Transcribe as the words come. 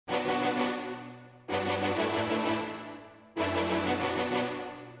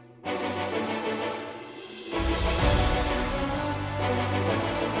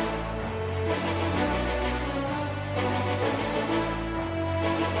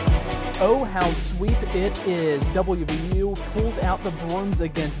Oh, how sweet it is. WVU pulls out the brooms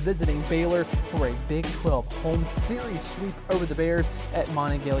against visiting Baylor for a Big 12 home series sweep over the Bears at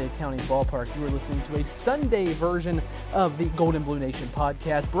Monongalia County Ballpark. You are listening to a Sunday version of the Golden Blue Nation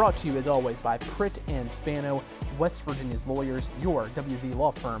podcast, brought to you as always by Pritt and Spano, West Virginia's lawyers, your WV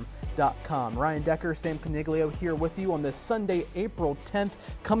law firm. Ryan Decker, Sam Caniglio here with you on this Sunday, April 10th,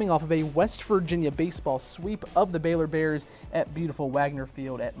 coming off of a West Virginia baseball sweep of the Baylor Bears at beautiful Wagner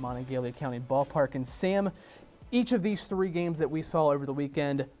Field at Monongalia County Ballpark. And Sam, each of these three games that we saw over the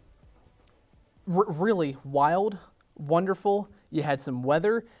weekend, really wild, wonderful. You had some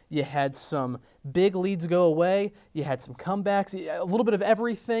weather, you had some big leads go away, you had some comebacks, a little bit of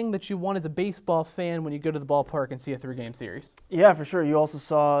everything that you want as a baseball fan when you go to the ballpark and see a three-game series. Yeah, for sure. You also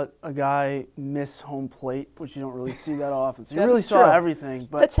saw a guy miss home plate, which you don't really see that often. So you really saw everything.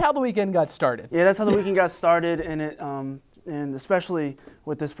 But that's how the weekend got started. Yeah, that's how the weekend got started, and and especially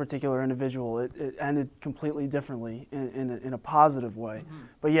with this particular individual, it ended completely differently in a positive way. Mm-hmm.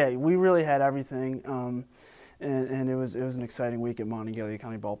 But yeah, we really had everything. And it was an exciting week at Monongalia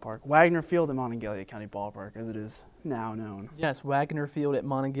County Ballpark. Wagner Field at Monongalia County Ballpark, as it is now known. Yes, Wagner Field at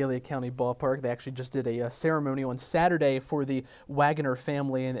Monongalia County Ballpark. They actually just did a ceremony on Saturday for the Wagner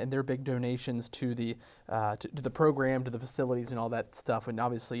family and their big donations to the program, to the facilities, and all that stuff. And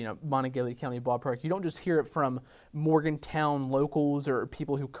obviously, you know, Monongalia County Ballpark, you don't just hear it from Morgantown locals or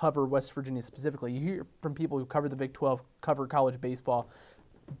people who cover West Virginia specifically. You hear it from people who cover the Big 12, cover college baseball.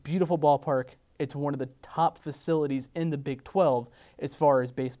 Beautiful ballpark. It's one of the top facilities in the Big 12 as far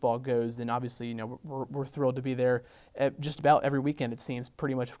as baseball goes, and obviously, you know, we're thrilled to be there just about every weekend, it seems,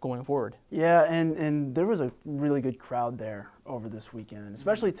 pretty much going forward. Yeah, and there was a really good crowd there over this weekend,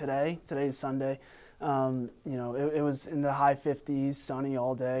 especially today. Today's Sunday. You know, it was in the high 50s, sunny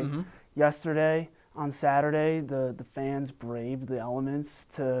all day. Mm-hmm. Yesterday, on Saturday, the fans braved the elements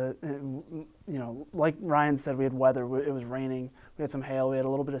to, you know, like Ryan said, we had weather. It was raining. We had some hail. We had a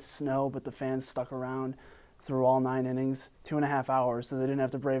little bit of snow, but the fans stuck around through all 9 innings, 2.5 hours, so they didn't have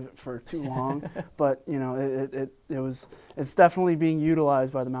to brave it for too long. But, you know, it's definitely being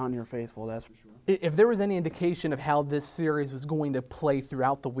utilized by the Mountaineer faithful, that's for sure. If there was any indication of how this series was going to play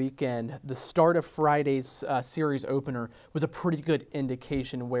throughout the weekend, the start of Friday's series opener was a pretty good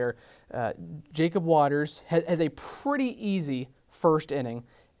indication where Jacob Waters has a pretty easy first inning,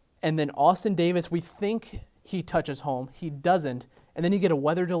 and then Austin Davis, we think he touches home. He doesn't. And then you get a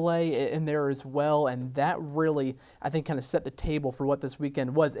weather delay in there as well, and that really, I think, kind of set the table for what this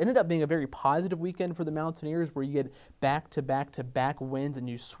weekend was. It ended up being a very positive weekend for the Mountaineers where you get back-to-back-to-back wins and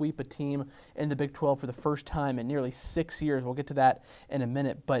you sweep a team in the Big 12 for the first time in nearly 6 years. We'll get to that in a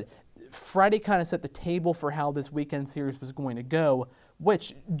minute. But Friday kind of set the table for how this weekend series was going to go,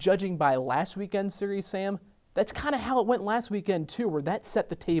 which, judging by last weekend's series, Sam, that's kind of how it went last weekend, too, where that set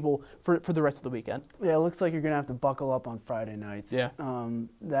the table for the rest of the weekend. Yeah, it looks like you're going to have to buckle up on Friday nights. Yeah.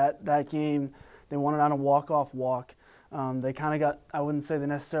 That game, they won it on a walk-off walk. They kind of got, I wouldn't say they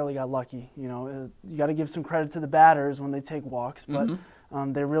necessarily got lucky. You know, you got to give some credit to the batters when they take walks, but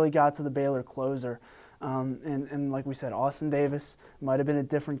they really got to the Baylor closer. And like we said, Austin Davis might have been a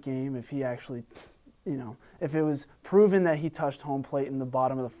different game if he actually, you know, if it was proven that he touched home plate in the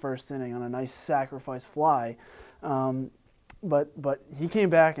bottom of the first inning on a nice sacrifice fly. But he came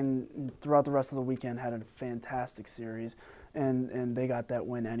back and throughout the rest of the weekend had a fantastic series, and they got that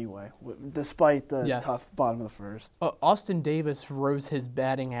win anyway, despite the tough bottom of the first. Austin Davis rose his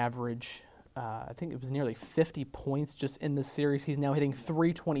batting average. I think it was nearly 50 points just in this series. He's now hitting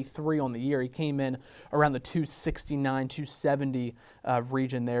 .323 on the year. He came in around the 269, 270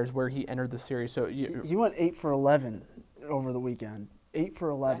 region there is where he entered the series. So he went 8 for 11 over the weekend. 8 for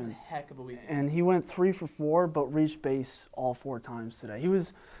 11. That's a heck of a weekend. And he went 3 for 4, but reached base all 4 times today.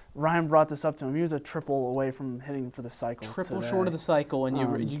 Ryan brought this up to him. He was a triple away from hitting for the cycle. Triple short of the cycle, and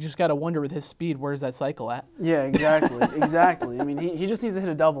you just got to wonder with his speed, where's that cycle at? Yeah, exactly, exactly. I mean, he just needs to hit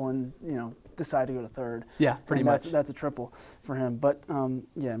a double and, you know, decide to go to third. Yeah, pretty much. That's a triple for him. But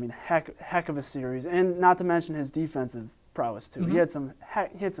yeah, I mean, heck of a series, and not to mention his defensive prowess too. Mm-hmm.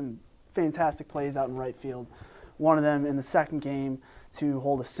 He had some fantastic plays out in right field. One of them in the second game to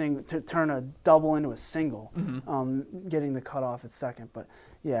hold to turn a double into a single, getting the cutoff at second. But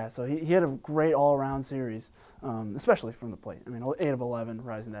yeah, so he had a great all-around series, especially from the plate. I mean, 8 of 11,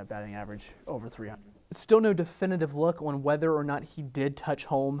 rising that batting average over 300. Still no definitive look on whether or not he did touch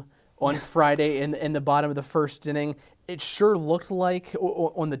home on Friday in the bottom of the first inning. It sure looked like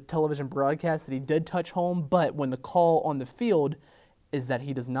on the television broadcast that he did touch home, but when the call on the field is that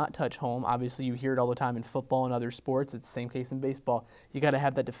he does not touch home, obviously you hear it all the time in football and other sports, it's the same case in baseball, you got to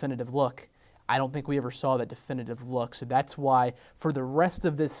have that definitive look. I don't think we ever saw that definitive look. So that's why for the rest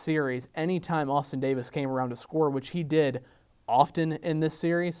of this series, anytime Austin Davis came around to score, which he did often in this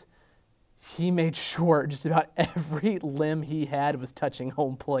series, he made sure just about every limb he had was touching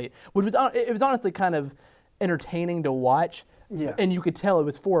home plate, which was it was honestly kind of entertaining to watch. Yeah. And you could tell it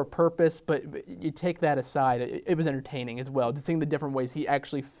was for a purpose, but you take that aside, it was entertaining as well, just seeing the different ways he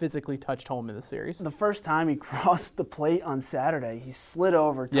actually physically touched home in the series. The first time he crossed the plate on Saturday, he slid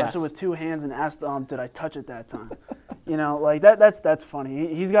over, touched it with 2 hands, and asked, did I touch it that time? You know, like that's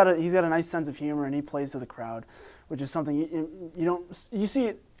funny. He's got a nice sense of humor, and he plays to the crowd, which is something you see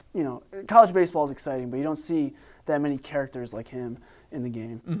it. You know, college baseball is exciting, but you don't see that many characters like him in the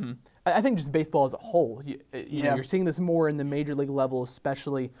game. Mm-hmm. I think just baseball as a whole. You know, you're seeing this more in the major league level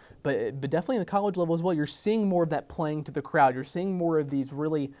especially, but definitely in the college level as well. You're seeing more of that playing to the crowd. You're seeing more of these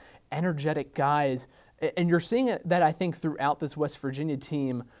really energetic guys, and you're seeing that, I think, throughout this West Virginia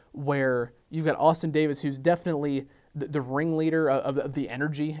team where you've got Austin Davis, who's definitely the ringleader of the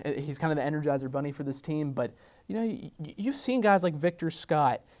energy. He's kind of the Energizer Bunny for this team, but you know, you've seen guys like Victor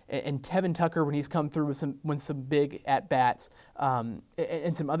Scott and Tevin Tucker when he's come through with some big at-bats,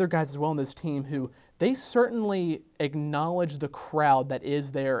 and some other guys as well on this team who they certainly acknowledge the crowd that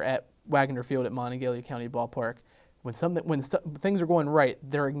is there at Wagner Field at Monongalia County Ballpark. When things are going right,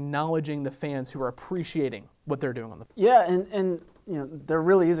 they're acknowledging the fans who are appreciating what they're doing on the field. Yeah, and you know, there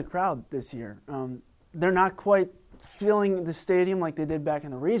really is a crowd this year. They're not quite filling the stadium like they did back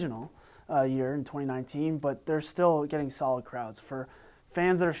in the regional year in 2019, but they're still getting solid crowds. For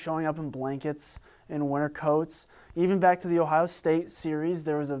fans that are showing up in blankets and winter coats, even back to the Ohio State series,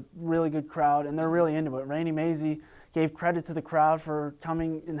 there was a really good crowd, and they're really into it. Randy Mazey gave credit to the crowd for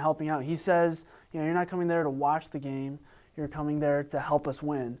coming and helping out. He says, you know, you're not coming there to watch the game, you're coming there to help us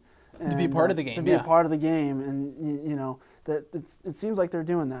win. And, to be a part of the game. To be a part of the game, and you know that it seems like they're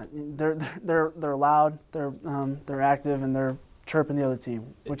doing that. They're loud, they're active, and they're chirping the other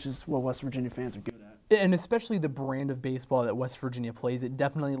team, which is what West Virginia fans are good at. And especially the brand of baseball that West Virginia plays, it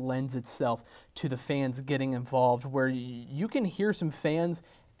definitely lends itself to the fans getting involved, where you can hear some fans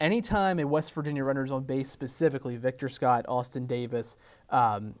anytime a West Virginia runner is on base, specifically Victor Scott, Austin Davis,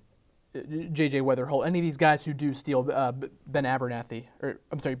 J.J. Weatherholt, any of these guys who do steal, Ben Abernathy, or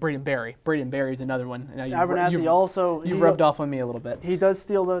I'm sorry, Braden Berry. Braden Berry is another one. Now You've rubbed off on me a little bit. He does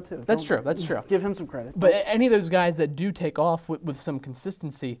steal though too. That's true. Give him some credit. But any of those guys that do take off with some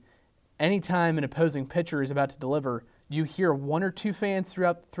consistency, anytime an opposing pitcher is about to deliver, you hear 1 or 2 fans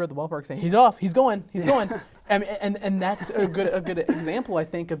throughout the ballpark saying, "He's off. He's going. He's going." And that's a good example, I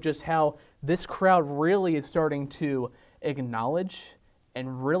think, of just how this crowd really is starting to acknowledge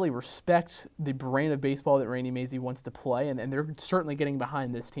and really respect the brand of baseball that Randy Mazey wants to play, and they're certainly getting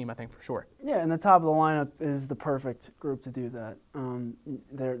behind this team, I think, for sure. Yeah, and the top of the lineup is the perfect group to do that.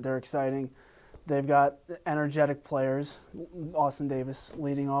 They're exciting. They've got energetic players, Austin Davis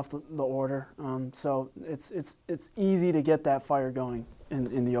leading off the order. So it's easy to get that fire going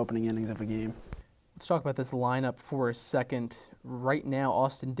in the opening innings of a game. Let's talk about this lineup for a second. Right now,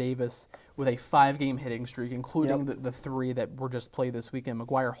 Austin Davis with a 5-game hitting streak, including the 3 that were just played this weekend.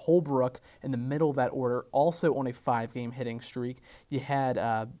 McGuire Holbrook in the middle of that order, also on a 5-game hitting streak. You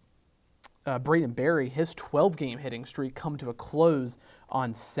had Braden Berry, his 12-game hitting streak, come to a close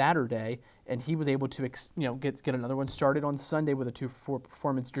on Saturday, and he was able to get another one started on Sunday with a 2-for-4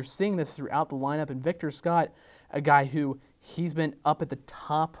 performance. You're seeing this throughout the lineup, and Victor Scott, a guy who he's been up at the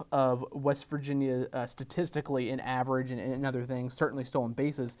top of West Virginia statistically in average and other things, certainly stolen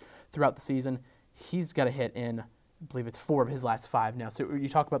bases throughout the season. He's got a hit in, I believe it's 4 of his last 5 now. So you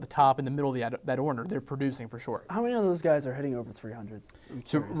talk about the top and the middle of that order, they're producing for sure. How many of those guys are hitting over 300?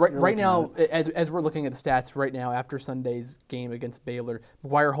 So right now, as we're looking at the stats right now after Sunday's game against Baylor,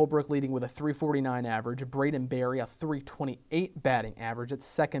 McGuire Holbrook leading with a 349 average, Braden Berry a 328 batting average. It's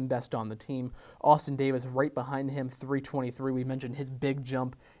second best on the team. Austin Davis right behind him, 323. We mentioned his big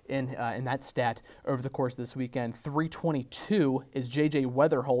jump in that stat over the course of this weekend. 322 is J.J.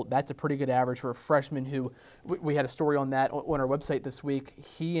 Weatherholt. That's a pretty good average for a freshman who we had a story on that on our website this week.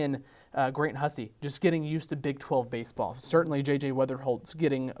 He and Grant Hussey just getting used to Big 12 baseball. Certainly J.J. Weatherholt's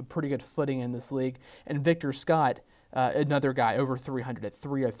getting a pretty good footing in this league. And Victor Scott, another guy over 300 at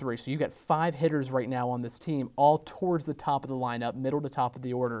 303. So you've got 5 hitters right now on this team, all towards the top of the lineup, middle to top of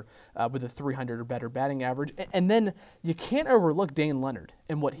the order, with a 300 or better batting average. And then you can't overlook Dane Leonard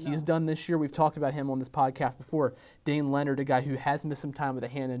and what he's done this year. We've talked about him on this podcast before. Dane Leonard, a guy who has missed some time with a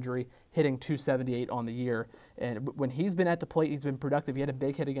hand injury, hitting 278 on the year. And when he's been at the plate, he's been productive. He had a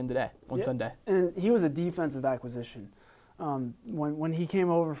big hit again today on Sunday. And he was a defensive acquisition. When he came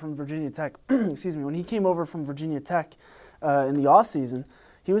over from Virginia Tech, when he came over from Virginia Tech in the offseason,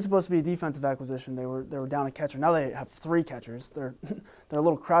 he was supposed to be a defensive acquisition. They were down a catcher. Now they have 3 catchers. They're they're a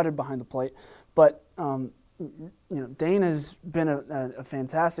little crowded behind the plate, but Dane has been a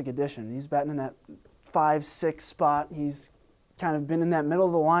fantastic addition. He's batting in that 5-6 spot. He's kind of been in that middle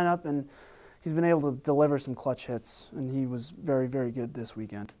of the lineup, and he's been able to deliver some clutch hits, and he was very, very good this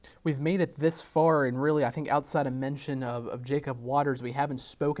weekend. We've made it this far, and really, I think outside of mention of Jacob Waters, we haven't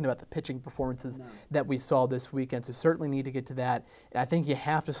spoken about the pitching performances that we saw this weekend, so certainly need to get to that. And I think you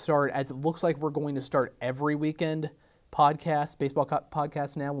have to start, as it looks like we're going to start every weekend baseball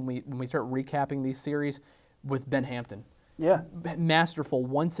podcast now, when we start recapping these series, with Ben Hampton. Yeah. Masterful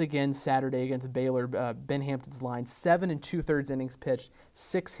once again Saturday against Baylor. Ben Hampton's line, 7 2/3 innings pitched,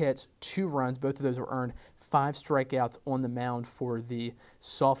 6 hits, 2 runs. Both of those were earned. 5 strikeouts on the mound for the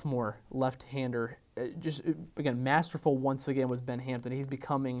sophomore left-hander. Again, masterful once again was Ben Hampton. He's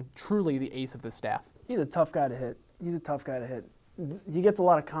becoming truly the ace of the staff. He's a tough guy to hit. He gets a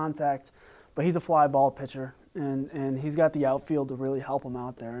lot of contact, but he's a fly ball pitcher, and he's got the outfield to really help him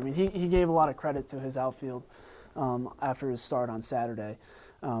out there. I mean, he gave a lot of credit to his outfield after his start on Saturday.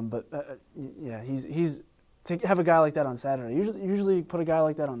 He's to have a guy like that on Saturday. Usually put a guy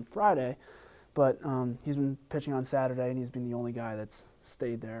like that on Friday, but he's been pitching on Saturday, and he's been the only guy that's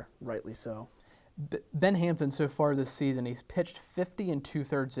stayed there, rightly so. Ben Hampton so far this season, he's pitched 50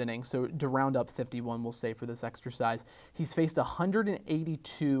 2/3 innings, so to round up 51, we'll say for this exercise. He's faced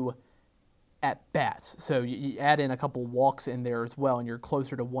 182 at bats, so you add in a couple walks in there as well, and you're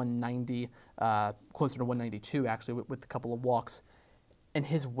closer to 190, closer to 192 actually with a couple of walks. And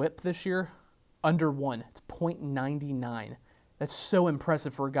his WHIP this year, under 1. It's .99. That's so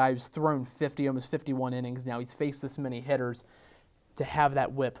impressive for a guy who's thrown 50, almost 51 innings now. He's faced this many hitters. To have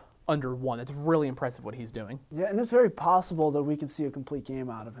that WHIP under 1, that's really impressive what he's doing. Yeah, and it's very possible that we could see a complete game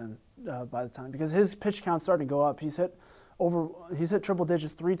out of him by the time, because his pitch count's starting to go up. He's hit triple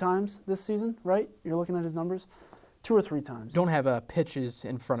digits 3 times this season, right? You're looking at his numbers? 2 or 3 times. Don't have pitches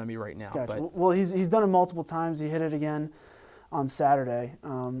in front of me right now. Gotcha. But well, he's done it multiple times. He hit it again on Saturday,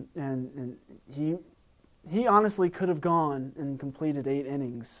 and he honestly could have gone and completed 8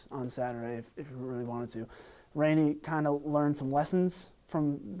 innings on Saturday if he really wanted to. Rainey kind of learned some lessons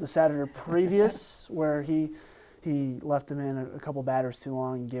from the Saturday previous, where he left him in a couple batters too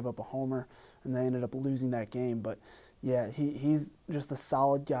long and gave up a homer, and they ended up losing that game. But yeah, he's just a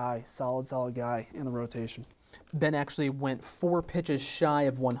solid guy, solid guy in the rotation. Ben actually went 4 pitches shy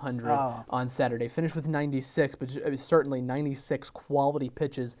of 100 on Saturday. Finished with 96, but it was certainly 96 quality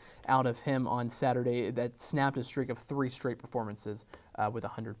pitches out of him on Saturday. That snapped a streak of 3 straight performances with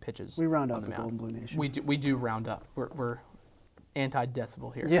 100 pitches. We round up the Golden Blue Nation. We do round up. We're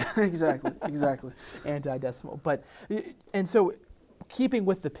anti-decimal here. Yeah, exactly. Anti-decimal. And so, keeping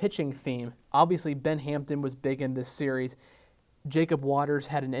with the pitching theme, obviously Ben Hampton was big in this series. Jacob Waters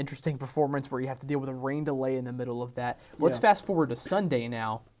had an interesting performance where you have to deal with a rain delay in the middle of that. Let's fast forward to Sunday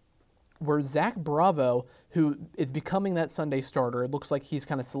now, where Zach Bravo, who is becoming that Sunday starter, it looks like he's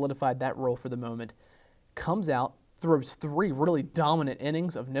kind of solidified that role for the moment, comes out, throws 3 really dominant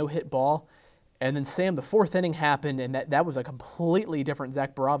innings of no-hit ball, and then Sam, the 4th inning happened, and that was a completely different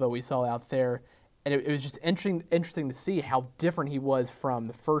Zach Bravo we saw out there. And it was just interesting to see how different he was from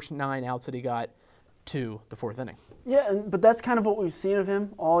the first 9 outs that he got to the 4th inning. Yeah, but that's kind of what we've seen of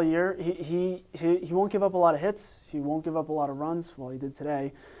him all year. He won't give up a lot of hits. He won't give up a lot of runs. Well, he did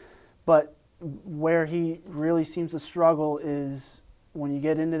today. But where he really seems to struggle is when you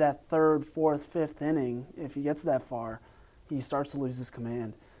get into that 3rd, 4th, 5th inning. If he gets that far, he starts to lose his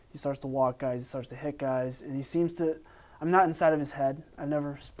command. He starts to walk guys. He starts to hit guys, and he seems to. I'm not inside of his head. I'm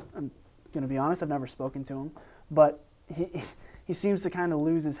going to be honest. I've never spoken to him, but he seems to kind of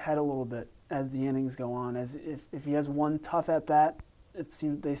lose his head a little bit as the innings go on. As if he has one tough at bat,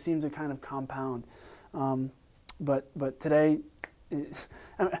 they seem to kind of compound. But today, he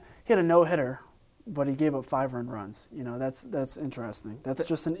had a no-hitter, but he gave up 5 earned runs. You know, that's interesting. That's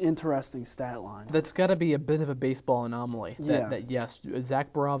just an interesting stat line. That's got to be a bit of a baseball anomaly. That yes,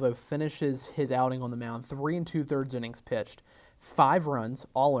 Zach Bravo finishes his outing on the mound, 3 2/3 innings pitched, 5 runs,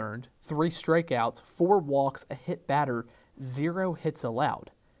 all earned, 3 strikeouts, 4 walks, a hit batter, 0 hits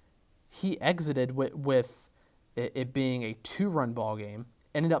allowed. He exited with it being a 2-run ball game,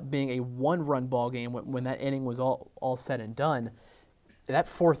 ended up being a 1-run ball game when that inning was all said and done. That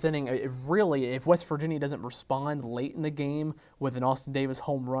 4th inning, if West Virginia doesn't respond late in the game with an Austin Davis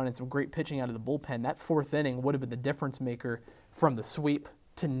home run and some great pitching out of the bullpen, that 4th inning would have been the difference maker from the sweep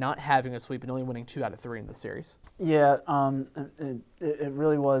to not having a sweep and only winning 2 out of 3 in the series. Yeah, it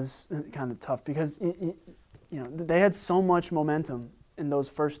really was kind of tough because they had so much momentum in those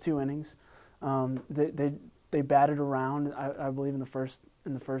first 2 innings. They batted around, I believe, in the first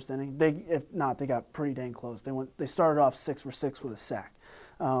in the first inning. If not, they got pretty dang close. They started off 6 for 6 with a sack.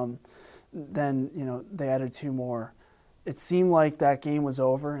 Then they added 2 more. It seemed like that game was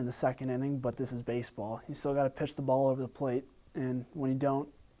over in the second inning, but this is baseball. You still got to pitch the ball over the plate, and when you don't,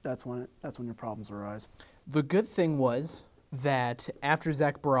 that's when your problems arise. The good thing was that after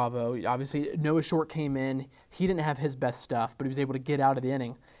Zach Bravo, obviously Noah Short came in. He didn't have his best stuff, but he was able to get out of the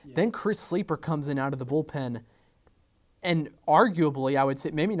inning. Yeah. Then Chris Sleeper comes in out of the bullpen and arguably, I would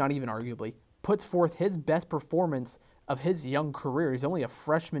say, maybe not even arguably, puts forth his best performance of his young career. He's only a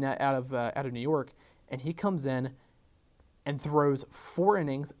freshman out of New York, and he comes in and throws 4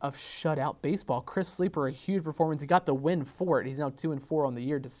 innings of shutout baseball. Chris Sleeper, a huge performance. He got the win for it. He's now 2-4 on the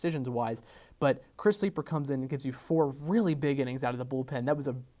year decisions-wise. But Chris Sleeper comes in and gives you 4 really big innings out of the bullpen. That was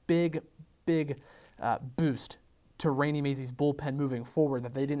a big boost to Randy Mazey's bullpen moving forward,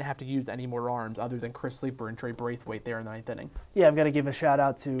 that they didn't have to use any more arms other than Chris Sleeper and Trey Braithwaite there in the 9th inning. Yeah, I've got to give a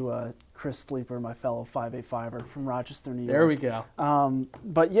shout-out to Chris Sleeper, my fellow 5'8"5"er from Rochester, New York. There we go.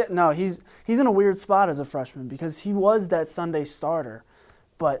 But yeah, no, he's in a weird spot as a freshman because he was that Sunday starter,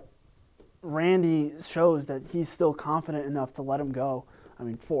 but Randy shows that he's still confident enough to let him go. I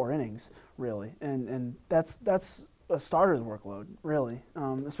mean, 4 innings, really, and that's a starter's workload, really,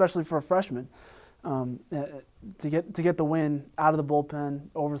 especially for a freshman. To get the win out of the bullpen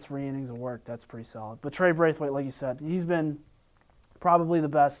over 3 innings of work, that's pretty solid. But Trey Braithwaite, like you said, he's been probably the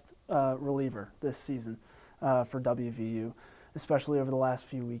best reliever this season for WVU, especially over the last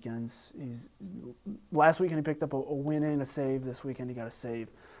few weekends. Last weekend he picked up a win and a save. This weekend he got a save.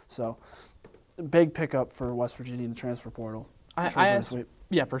 So big pickup for West Virginia in the transfer portal.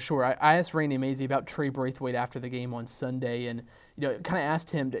 Yeah, for sure. I asked Randy Mazey about Trey Braithwaite after the game on Sunday, and kind of asked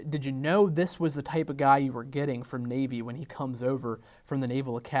him, did you know this was the type of guy you were getting from Navy when he comes over from the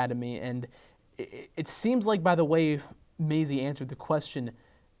Naval Academy? And it seems like by the way Mazey answered the question,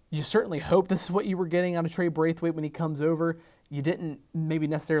 you certainly hope this is what you were getting out of Trey Braithwaite when he comes over. You didn't maybe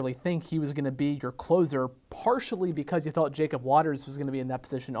necessarily think he was going to be your closer, partially because you thought Jacob Waters was going to be in that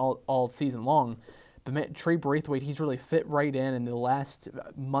position all season long. But Trey Braithwaite, he's really fit right in the last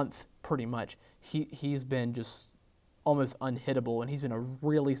month pretty much. He's been just almost unhittable, and he's been a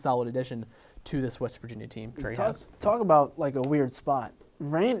really solid addition to this West Virginia team. Trey has. Talk about like a weird spot.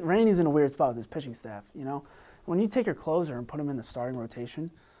 Randy's in a weird spot with his pitching staff. When you take your closer and put him in the starting rotation,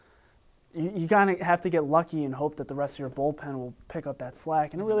 you kind of have to get lucky and hope that the rest of your bullpen will pick up that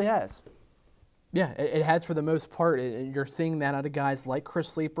slack, and it really has. Yeah, it has for the most part. You're seeing that out of guys like Chris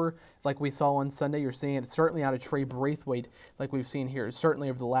Sleeper, like we saw on Sunday. You're seeing it certainly out of Trey Braithwaite, like we've seen here, certainly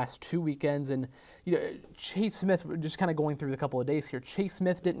over the last 2 weekends. And Chase Smith, just kind of going through the couple of days here, Chase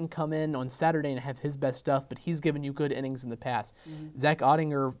Smith didn't come in on Saturday and have his best stuff, but he's given you good innings in the past. Mm-hmm. Zach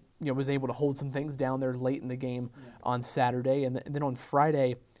Ottinger was able to hold some things down there late in the game on Saturday. And then on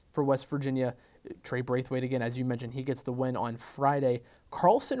Friday for West Virginia, Trey Braithwaite, again, as you mentioned, he gets the win on Friday.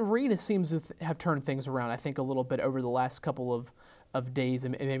 Carlson Reed seems to have turned things around, I think, a little bit over the last couple of days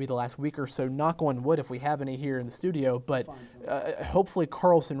and maybe the last week or so. Knock on wood if we have any here in the studio. But hopefully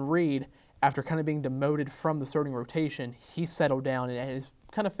Carlson Reed, after kind of being demoted from the starting rotation, he settled down and has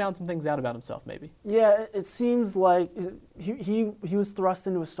kind of found some things out about himself maybe. Yeah, it seems like he was thrust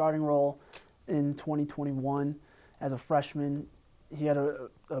into a starting role in 2021 as a freshman. He had a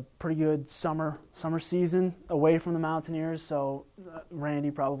pretty good summer season away from the Mountaineers, so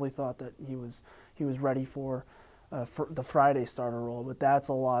Randy probably thought that he was ready for the Friday starter role. But that's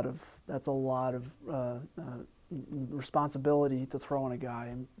a lot of responsibility to throw on a guy,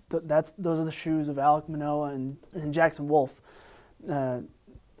 and those are the shoes of Alek Manoah and Jackson Wolf. To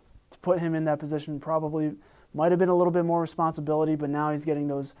put him in that position probably might have been a little bit more responsibility, but now he's getting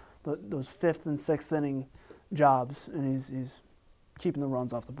those 5th and 6th inning jobs, and he's keeping the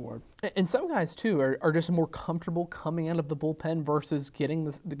runs off the board. And some guys, too, are just more comfortable coming out of the bullpen versus getting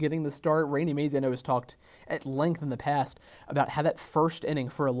the start. Randy Mazey, I know, has talked at length in the past about how that first inning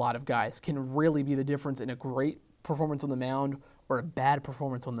for a lot of guys can really be the difference in a great performance on the mound or a bad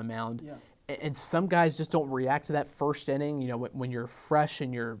performance on the mound. Yeah. And some guys just don't react to that first inning. When you're fresh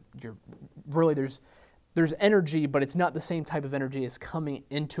and you're really there's energy, but it's not the same type of energy as coming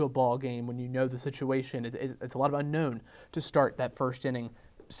into a ball game when you know the situation. It's a lot of unknown to start that first inning.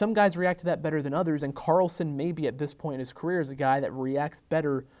 Some guys react to that better than others, and Carlson maybe at this point in his career is a guy that reacts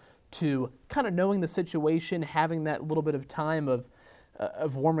better to kind of knowing the situation, having that little bit of time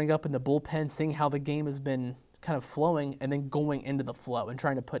of warming up in the bullpen, seeing how the game has been kind of flowing, and then going into the flow and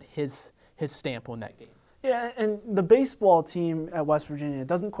trying to put his stamp on that game. Yeah, and the baseball team at West Virginia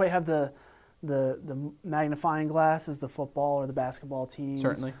doesn't quite have the magnifying glass as the football or the basketball teams.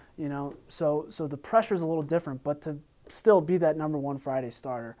 Certainly. So the pressure's a little different, but to still be that #1 Friday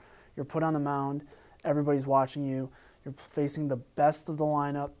starter. You're put on the mound. Everybody's watching you. You're facing the best of the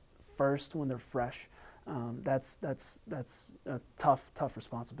lineup first when they're fresh. That's a tough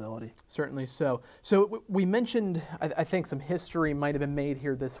responsibility. Certainly so. So we mentioned, I think some history might have been made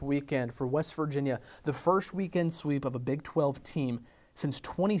here this weekend for West Virginia. The first weekend sweep of a Big 12 team since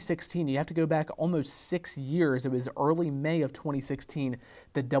 2016. You have to go back almost 6 years. It was early May of 2016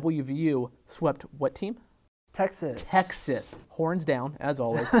 that WVU swept what team? Texas. Horns down, as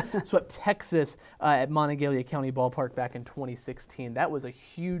always. Swept Texas at Monongalia County Ballpark back in 2016. That was a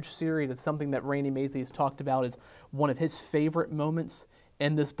huge series. It's something that Randy Mazey has talked about as one of his favorite moments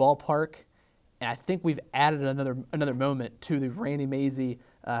in this ballpark. And I think we've added another moment to the Randy Mazey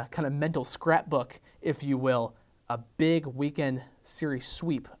kind of mental scrapbook, if you will. A big weekend series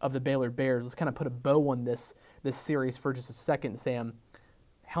sweep of the Baylor Bears. Let's kind of put a bow on this series for just a second, Sam.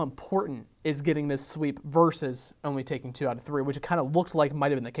 How important is getting this sweep versus only taking 2 out of 3, which it kind of looked like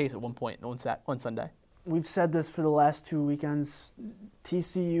might have been the case at one point on Sunday? We've said this for the last 2 weekends.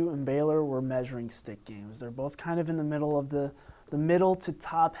 TCU and Baylor were measuring stick games. They're both kind of in the middle of the middle to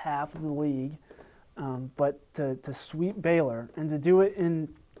top half of the league. But to sweep Baylor and to do it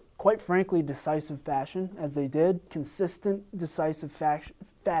in, quite frankly, decisive fashion, as they did, consistent, decisive fashion,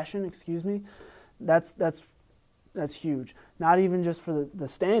 that's huge. Not even just for the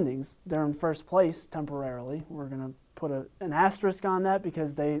standings. They're in first place temporarily. We're going to put an asterisk on that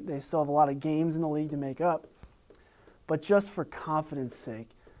because they still have a lot of games in the league to make up. But just for confidence sake,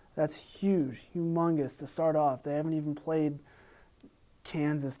 that's huge, humongous to start off. They haven't even played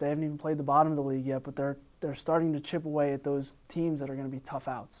Kansas. They haven't even played the bottom of the league yet, but they're starting to chip away at those teams that are going to be tough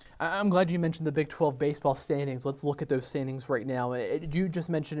outs. I'm glad you mentioned the Big 12 baseball standings. Let's look at those standings right now. You just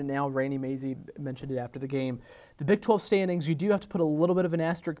mentioned it now. Randy Mazey mentioned it after the game. The Big 12 standings, you do have to put a little bit of an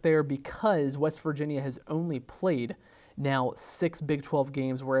asterisk there because West Virginia has only played now 6 Big 12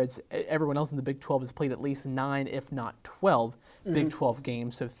 games, whereas everyone else in the Big 12 has played at least 9, if not 12 Big 12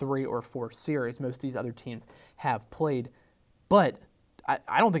 games, so 3 or 4 series. Most of these other teams have played. But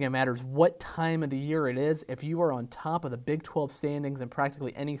I don't think it matters what time of the year it is. If you are on top of the Big 12 standings in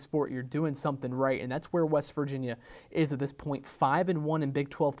practically any sport, you're doing something right, and that's where West Virginia is at this point. 5-1 in Big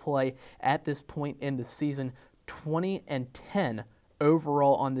 12 play at this point in the season, 20-10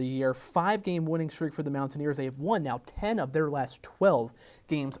 overall on the year. 5-game winning streak for the Mountaineers. They have won now 10 of their last 12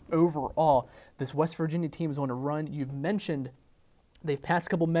 games overall. This West Virginia team is on a run. You've mentioned they've passed a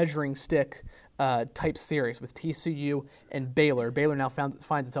couple measuring stick type series with TCU and Baylor. Baylor now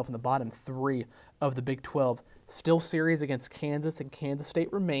finds itself in the bottom 3 of the Big 12. Still series against Kansas and Kansas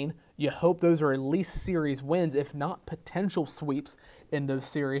State remain. You hope those are at least series wins, if not potential sweeps in those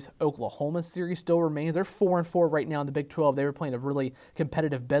series. Oklahoma series still remains. They're 4-4 right now in the Big 12. They were playing a really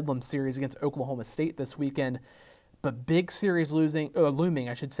competitive Bedlam series against Oklahoma State this weekend. But big series looming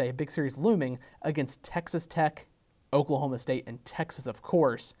against Texas Tech, Oklahoma State, and Texas, of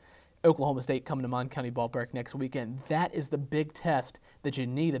course. Oklahoma State coming to Mon County Ballpark next weekend. That is the big test that you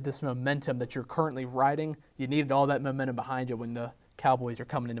needed, this momentum that you're currently riding. You needed all that momentum behind you when the Cowboys are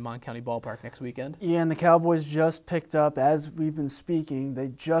coming into Mon County Ballpark next weekend. Yeah, and the Cowboys just picked up, as we've been speaking, they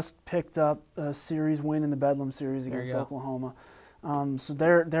just picked up a series win in the Bedlam series against Oklahoma. So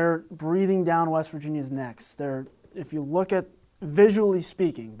they're breathing down West Virginia's necks. If you look at, visually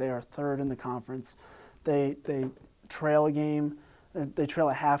speaking, they are 3rd in the conference. They trail a game. They trail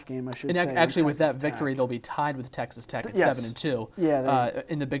a half game, I should say. And actually, with that victory, they'll be tied with Texas Tech at 7-2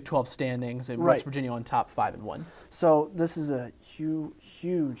 in the Big 12 standings, and West Virginia on top 5-1. So this is a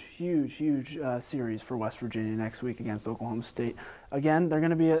huge series for West Virginia next week against Oklahoma State. Again, they're going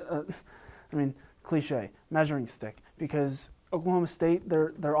to be cliche, measuring stick, because Oklahoma State,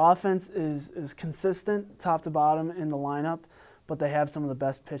 their offense is consistent top to bottom in the lineup, but they have some of the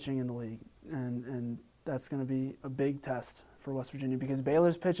best pitching in the league, and that's going to be a big test for West Virginia because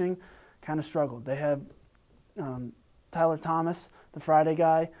Baylor's pitching kind of struggled. They have Tyler Thomas, the Friday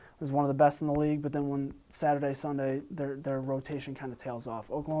guy, was one of the best in the league, but then when Saturday, Sunday, their rotation kind of tails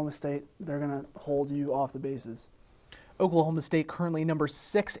off. Oklahoma State, they're going to hold you off the bases. Oklahoma State currently number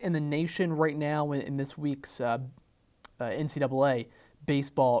 6 in the nation right now in this week's NCAA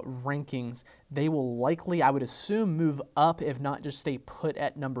baseball rankings. They will likely, I would assume, move up, if not just stay put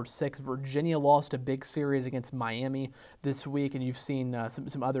at number 6. Virginia lost a big series against Miami this week, and you've seen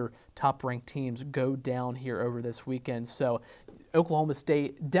some other top-ranked teams go down here over this weekend. So Oklahoma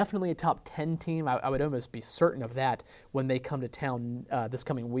State, definitely a top 10 team. I would almost be certain of that when they come to town this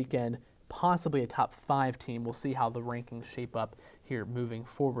coming weekend. Possibly a top 5 team. We'll see how the rankings shape up here moving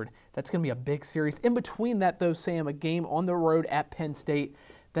forward. That's going to be a big series. In between that, though, Sam, a game on the road at Penn State.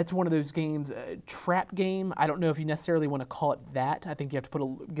 That's one of those games, trap game. I don't know if you necessarily want to call it that. I think you have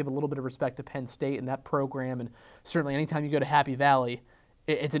to give a little bit of respect to Penn State and that program, and certainly anytime you go to Happy Valley,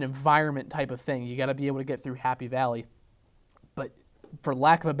 it's an environment type of thing. You got to be able to get through Happy Valley. But for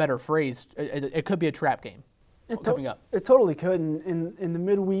lack of a better phrase, it could be a trap game coming up. It totally could. And in the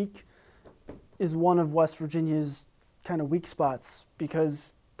midweek is one of West Virginia's kind of weak spots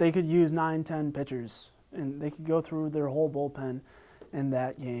because they could use 9-10 pitchers, and they could go through their whole bullpen in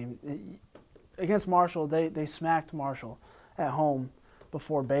that game. Against Marshall, they smacked Marshall at home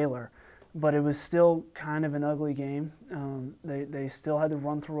before Baylor, but it was still kind of an ugly game. They still had to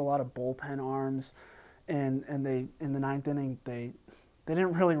run through a lot of bullpen arms, and they in the ninth inning they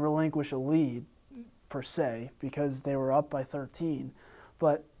didn't really relinquish a lead per se because they were up by 13,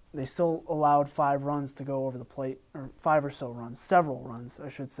 but they still allowed 5 runs to go over the plate, or 5 or so runs, several runs, I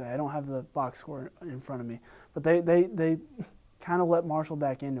should say. I don't have the box score in front of me, but they kind of let Marshall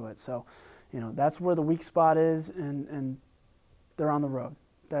back into it. So, that's where the weak spot is, and they're on the road.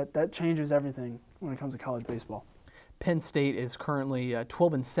 That changes everything when it comes to college baseball. Penn State is currently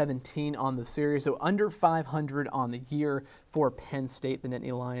 12-17 on the series, so under 500 on the year for Penn State. The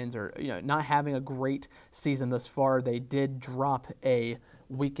Nittany Lions are not having a great season thus far. They did drop a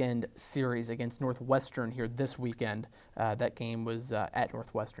weekend series against Northwestern here this weekend. That game was at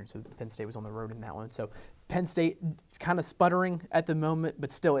Northwestern, so Penn State was on the road in that one. So Penn State kind of sputtering at the moment,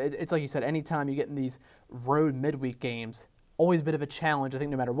 but still, it's like you said, anytime you get in these road midweek games, always a bit of a challenge, I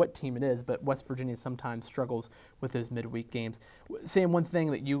think, no matter what team it is, but West Virginia sometimes struggles with those midweek games. Sam, one thing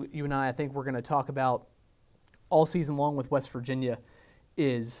that you and I think we're going to talk about all season long with West Virginia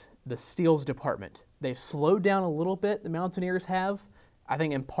is the steals department. They've slowed down a little bit, the Mountaineers have, I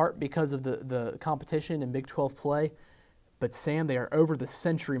think in part because of the competition in Big 12 play. But, Sam, they are over the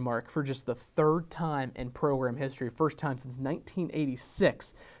century mark for just the 3rd time in program history, first time since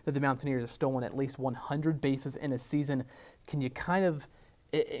 1986 that the Mountaineers have stolen at least 100 bases in a season. Can you kind of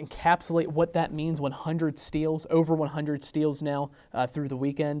encapsulate what that means, 100 steals, over 100 steals now through the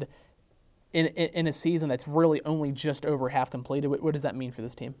weekend in a season that's really only just over half completed? What does that mean for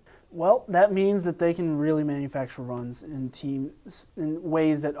this team? Well, that means that they can really manufacture runs in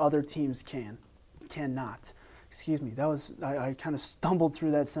ways that other teams cannot. Excuse me, I kind of stumbled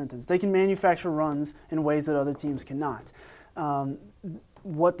through that sentence. They can manufacture runs in ways that other teams cannot.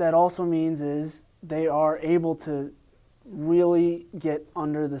 What that also means is they are able to really get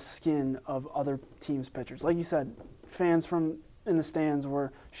under the skin of other teams' pitchers. Like you said, fans from in the stands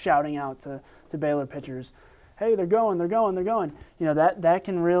were shouting out to Baylor pitchers, "Hey, they're going, they're going, they're going." That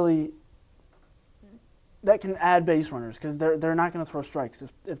can really add base runners because they're not going to throw strikes.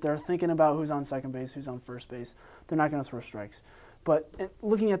 If they're thinking about who's on second base, who's on first base, they're not going to throw strikes. But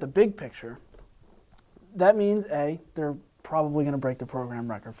looking at the big picture, that means they're probably going to break the program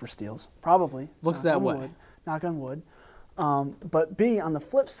record for steals. Probably. Looks that way. Knock on wood. But B, on the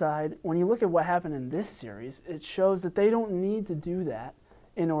flip side, when you look at what happened in this series, it shows that they don't need to do that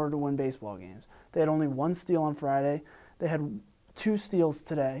in order to win baseball games. They had only 1 steal on Friday. They had 2 steals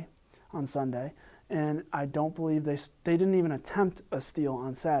today on Sunday. And I don't believe they didn't even attempt a steal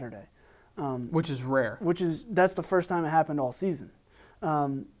on Saturday. Which is rare. That's the first time it happened all season.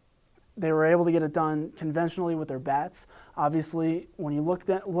 They were able to get it done conventionally with their bats. Obviously, when you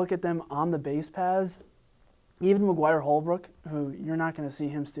look at them on the base paths, even McGuire Holbrook, who you're not going to see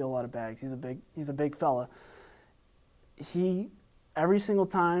him steal a lot of bags. He's a big fella. Every single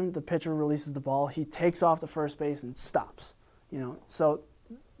time the pitcher releases the ball, he takes off to first base and stops. So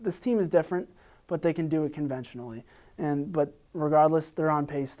this team is different, but they can do it conventionally. But regardless, they're on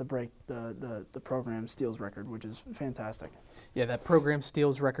pace to break the program steals record, which is fantastic. Yeah, that program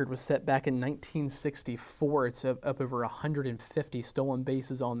steals record was set back in 1964. It's up over 150 stolen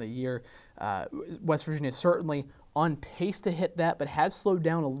bases on the year. West Virginia is certainly on pace to hit that, but has slowed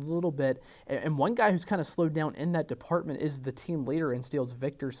down a little bit. And one guy who's kind of slowed down in that department is the team leader in steals,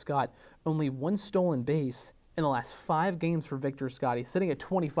 Victor Scott. Only 1 stolen base in the last 5 games for Victor Scott. He's sitting at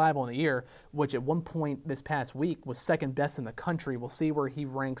 25 on the year, which at one point this past week was second best in the country. We'll see where he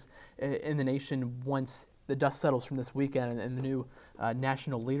ranks in the nation once the dust settles from this weekend and the new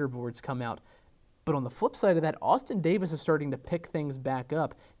national leaderboards come out. But on the flip side of that, Austin Davis is starting to pick things back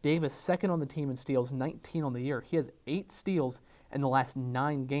up. Davis, second on the team in steals, 19 on the year. He has 8 steals in the last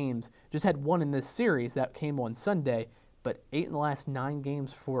 9 games. Just had 1 in this series that came on Sunday, but 8 in the last 9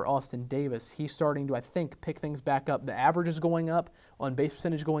 games for Austin Davis. He's starting to, I think, pick things back up. The average is going up, on base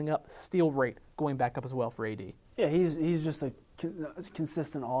percentage going up, steal rate going back up as well for AD. Yeah, he's just a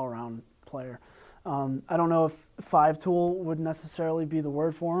consistent all-around player. I don't know if 5-tool would necessarily be the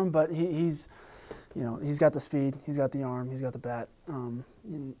word for him, but he's he's got the speed, he's got the arm, he's got the bat, and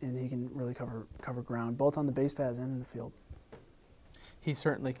he can really cover ground, both on the base paths and in the field. He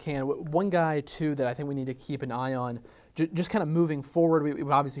certainly can. One guy, too, that I think we need to keep an eye on, just kind of moving forward, we've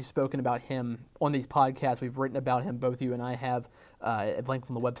obviously spoken about him on these podcasts. We've written about him, both you and I have, at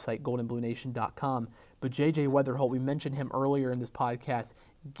length on the website, goldenbluenation.com. But J.J. Weatherholt, we mentioned him earlier in this podcast,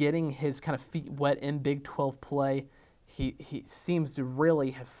 getting his kind of feet wet in Big 12 play. He seems to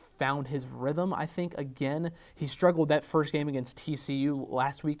really have found his rhythm, I think, again. He struggled that first game against TCU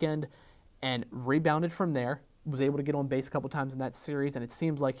last weekend and rebounded from there. Was able to get on base a couple times in that series, and it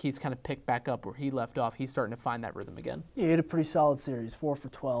seems like he's kind of picked back up where he left off. He's starting to find that rhythm again. Yeah, he had a pretty solid series, 4 for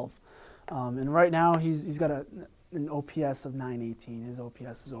 12. And right now he's got an OPS of 918. His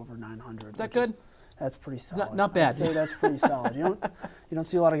OPS is over 900. Is that good? That's pretty solid. Not bad. I'd say that's pretty solid. You don't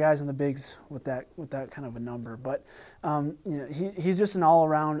see a lot of guys in the bigs with that kind of a number. But he's just an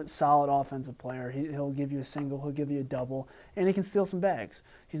all-around solid offensive player. He'll give you a single, he'll give you a double, and he can steal some bags.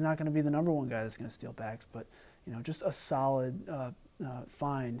 He's not going to be the number one guy that's going to steal bags, but just a solid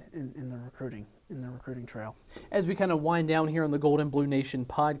find in the recruiting trail. As we kind of wind down here on the Golden Blue Nation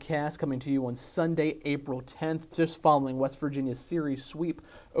podcast, coming to you on Sunday, April 10th, just following West Virginia's series sweep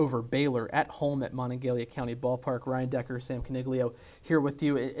over Baylor at home at Monongalia County Ballpark. Ryan Decker, Sam Caniglio here with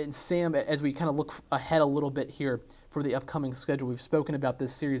you. And Sam, as we kind of look ahead a little bit here for the upcoming schedule, we've spoken about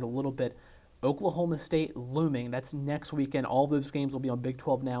this series a little bit. Oklahoma State looming. That's next weekend. All those games will be on Big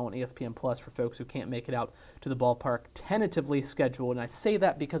 12 Now on ESPN Plus for folks who can't make it out to the ballpark. Tentatively scheduled, and I say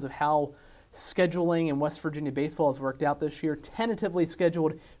that because of how scheduling in West Virginia baseball has worked out this year. Tentatively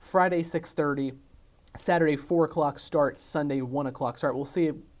scheduled Friday 6:30, Saturday 4 o'clock start, Sunday 1 o'clock start. We'll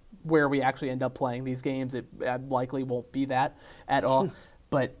see where we actually end up playing these games. It likely won't be that at all.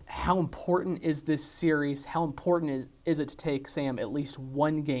 But how important is this series? How important is it to take, Sam, at least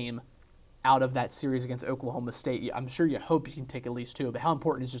one game out of that series against Oklahoma State? I'm sure you hope you can take at least two, but how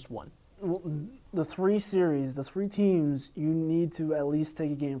important is just one? Well, the three teams you need to at least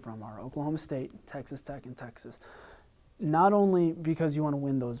take a game from are Oklahoma State, Texas Tech, and Texas. Not only because you want to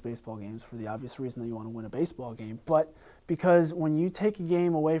win those baseball games for the obvious reason that you want to win a baseball game, but because when you take a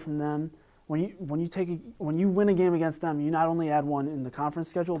game away from them, when you win a game against them, you not only add one in the conference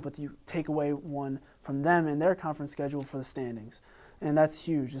schedule, but you take away one from them in their conference schedule for the standings. And that's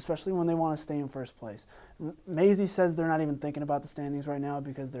huge, especially when they want to stay in first place. Maisie says they're not even thinking about the standings right now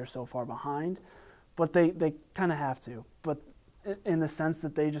because they're so far behind, but they kind of have to. But in the sense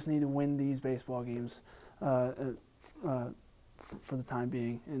that they just need to win these baseball games for the time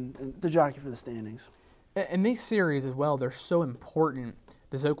being and to jockey for the standings. And these series as well, they're so important.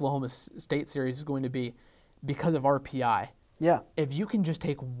 This Oklahoma State series is going to be because of RPI. Yeah. If you can just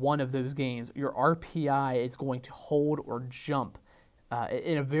take one of those games, your RPI is going to hold or jump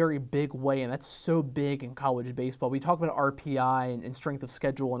in a very big way, and that's so big in college baseball. We talk about RPI and strength of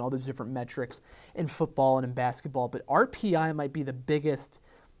schedule and all those different metrics in football and in basketball, but RPI might be the biggest,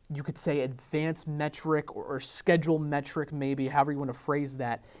 you could say, advanced metric or schedule metric, maybe, however you want to phrase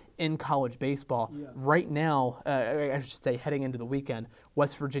that, in college baseball. Yeah. Right now, I should say heading into the weekend,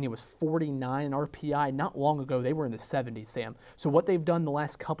 West Virginia was 49 in RPI. Not long ago, they were in the 70s, Sam. So what they've done the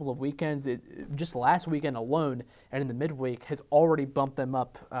last couple of weekends, just last weekend alone and in the midweek, has already bumped them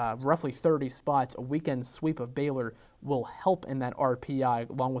up roughly 30 spots. A weekend sweep of Baylor will help in that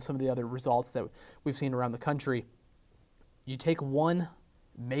RPI, along with some of the other results that we've seen around the country. You take one,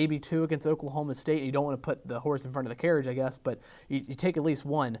 maybe two against Oklahoma State. You don't want to put the horse in front of the carriage, I guess, but you take at least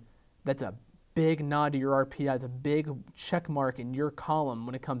one. That's a big nod to your RPI. It's a big check mark in your column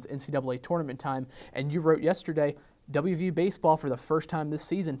when it comes to NCAA tournament time. And you wrote yesterday, WVU baseball for the first time this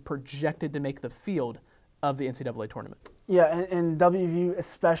season projected to make the field of the NCAA tournament. Yeah, and WVU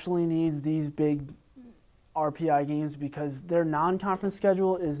especially needs these big RPI games because their non-conference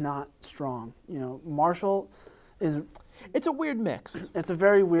schedule is not strong. Marshall is... It's a weird mix. It's a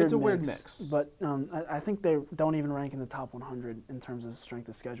very weird mix. It's a weird mix. But I think they don't even rank in the top 100 in terms of strength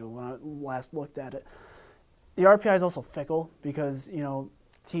of schedule when I last looked at it. The RPI is also fickle because, you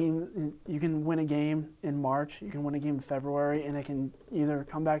can win a game in March, you can win a game in February, and it can either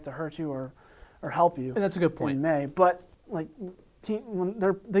come back to hurt you or help you. And that's a good point. In May. But,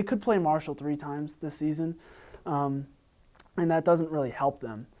 they could play Marshall 3 times this season, and that doesn't really help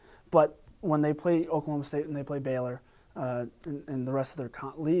them. But when they play Oklahoma State and they play Baylor, and the rest of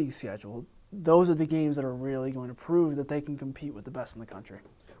their league schedule, those are the games that are really going to prove that they can compete with the best in the country.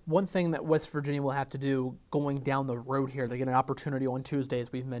 One thing that West Virginia will have to do going down the road here, they get an opportunity on Tuesday,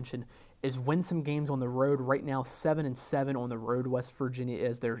 as we've mentioned, is win some games on the road. Right now, 7-7 on the road. West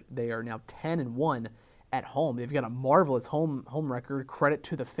Virginia they are now 10-1 at home. They've got a marvelous home record. Credit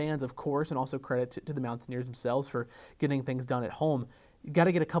to the fans, of course, and also credit to the Mountaineers themselves for getting things done at home. You got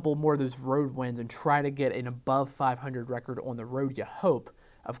to get a couple more of those road wins and try to get an above 500 record on the road, you hope.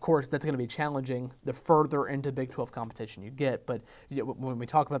 Of course, that's going to be challenging the further into Big 12 competition you get. But when we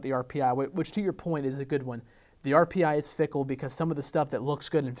talk about the RPI, which to your point is a good one, the RPI is fickle because some of the stuff that looks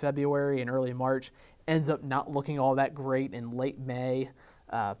good in February and early March ends up not looking all that great in late May.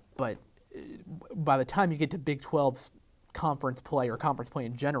 But by the time you get to Big 12's conference play or conference play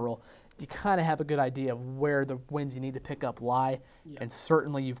in general, you kind of have a good idea of where the wins you need to pick up lie. Yeah. And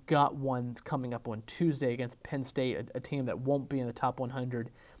certainly you've got one coming up on Tuesday against Penn State, a team that won't be in the top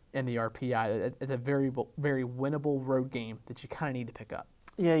 100 in the RPI. It's a very, very winnable road game that you kind of need to pick up.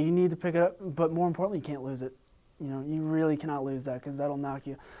 Yeah, you need to pick it up, but more importantly, you can't lose it. You know, you really cannot lose that because that'll knock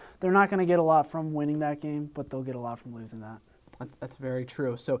you. They're not going to get a lot from winning that game, but they'll get a lot from losing that. That's very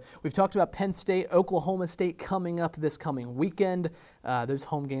true. So we've talked about Penn State, Oklahoma State coming up this coming weekend. Those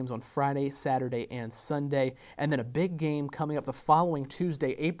home games on Friday, Saturday, and Sunday. And then a big game coming up the following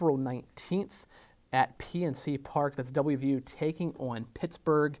Tuesday, April 19th at PNC Park. That's WVU taking on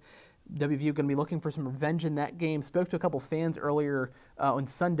Pittsburgh. WVU going to be looking for some revenge in that game. Spoke to a couple fans earlier on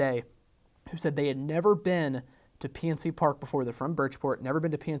Sunday who said they had never been to PNC Park before. They're from Bridgeport, never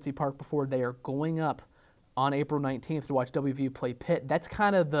been to PNC Park before. They are going up on April 19th to watch WVU play Pitt. That's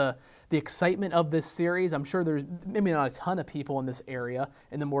kind of the excitement of this series. I'm sure there's maybe not a ton of people in this area,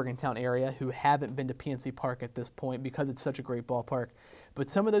 in the Morgantown area, who haven't been to PNC Park at this point because it's such a great ballpark. But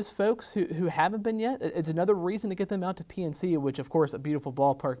some of those folks who haven't been yet, it's another reason to get them out to PNC, which, of course, a beautiful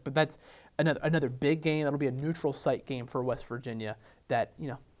ballpark. But that's another big game. That'll be a neutral site game for West Virginia that, you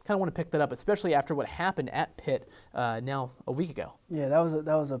know, kind of want to pick that up, especially after what happened at Pitt now a week ago. Yeah, that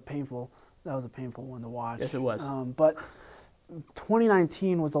was a painful one to watch. Yes, it was. But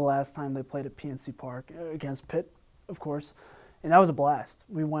 2019 was the last time they played at PNC Park against Pitt, of course, and that was a blast.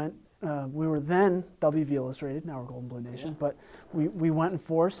 We went. We were then WV Illustrated, now we're Golden Blue Nation, yeah. But we went in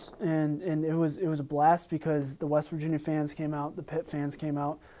force, and it was a blast because the West Virginia fans came out, the Pitt fans came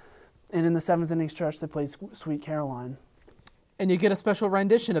out, and in the 7th inning stretch they played Sweet Caroline. And you get a special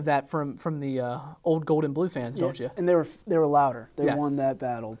rendition of that from the old Gold and Blue fans, don't you? And they were louder. They yes. won that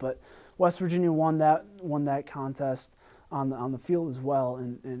battle, but West Virginia won that contest on the field as well,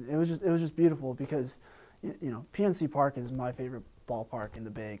 and it was just beautiful because PNC Park is my favorite ballpark in the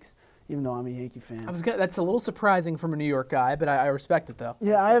Bigs, even though I'm a Yankee fan. That's a little surprising from a New York guy, but I respect it though.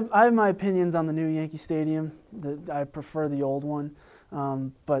 Yeah, I have my opinions on the new Yankee Stadium. I prefer the old one,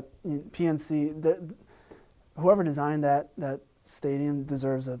 but PNC, whoever designed that stadium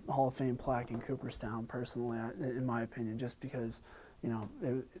deserves a Hall of Fame plaque in Cooperstown. Personally, in my opinion, just because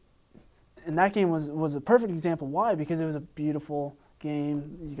and that game was a perfect example. Why? Because it was a beautiful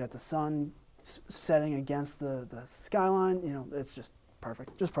game. You got the sun setting against the skyline. It's just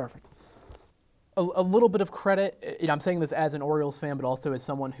perfect. Just perfect. A little bit of credit, I'm saying this as an Orioles fan, but also as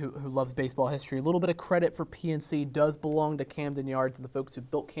someone who loves baseball history. A little bit of credit for PNC does belong to Camden Yards and the folks who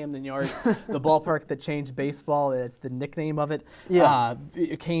built Camden Yards, the ballpark that changed baseball. It's the nickname of it. Yeah.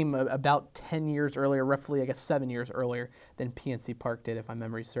 It came about 10 years earlier, roughly, I guess 7 years earlier than PNC Park did, if my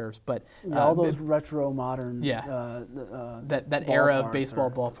memory serves. But all those retro modern that era of baseball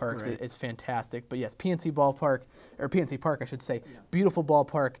ballparks is fantastic. But yes, PNC Park, I should say, yeah. Beautiful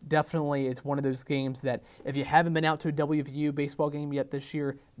ballpark. Definitely, it's one of those games that if you haven't been out to a WVU baseball game yet this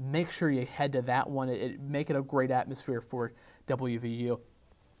year, make sure you head to that one. Make it a great atmosphere for WVU.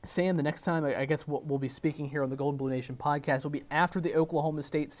 Sam, the next time I guess we'll be speaking here on the Golden Blue Nation podcast will be after the Oklahoma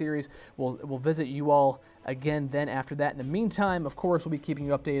State series. We'll visit you all again then after that. In the meantime, of course, we'll be keeping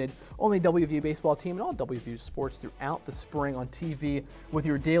you updated on the WVU baseball team and all WVU sports throughout the spring on TV with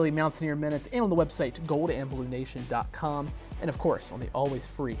your daily Mountaineer Minutes and on the website goldandbluenation.com. And of course, on the always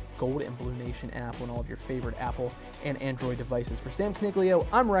free Gold and Blue Nation app on all of your favorite Apple and Android devices. For Sam Caniglio,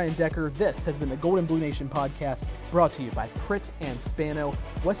 I'm Ryan Decker. This has been the Gold and Blue Nation podcast brought to you by Pritt and Spano,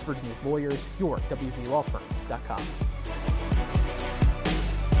 West Virginia's lawyers, your WVLawFirm.com.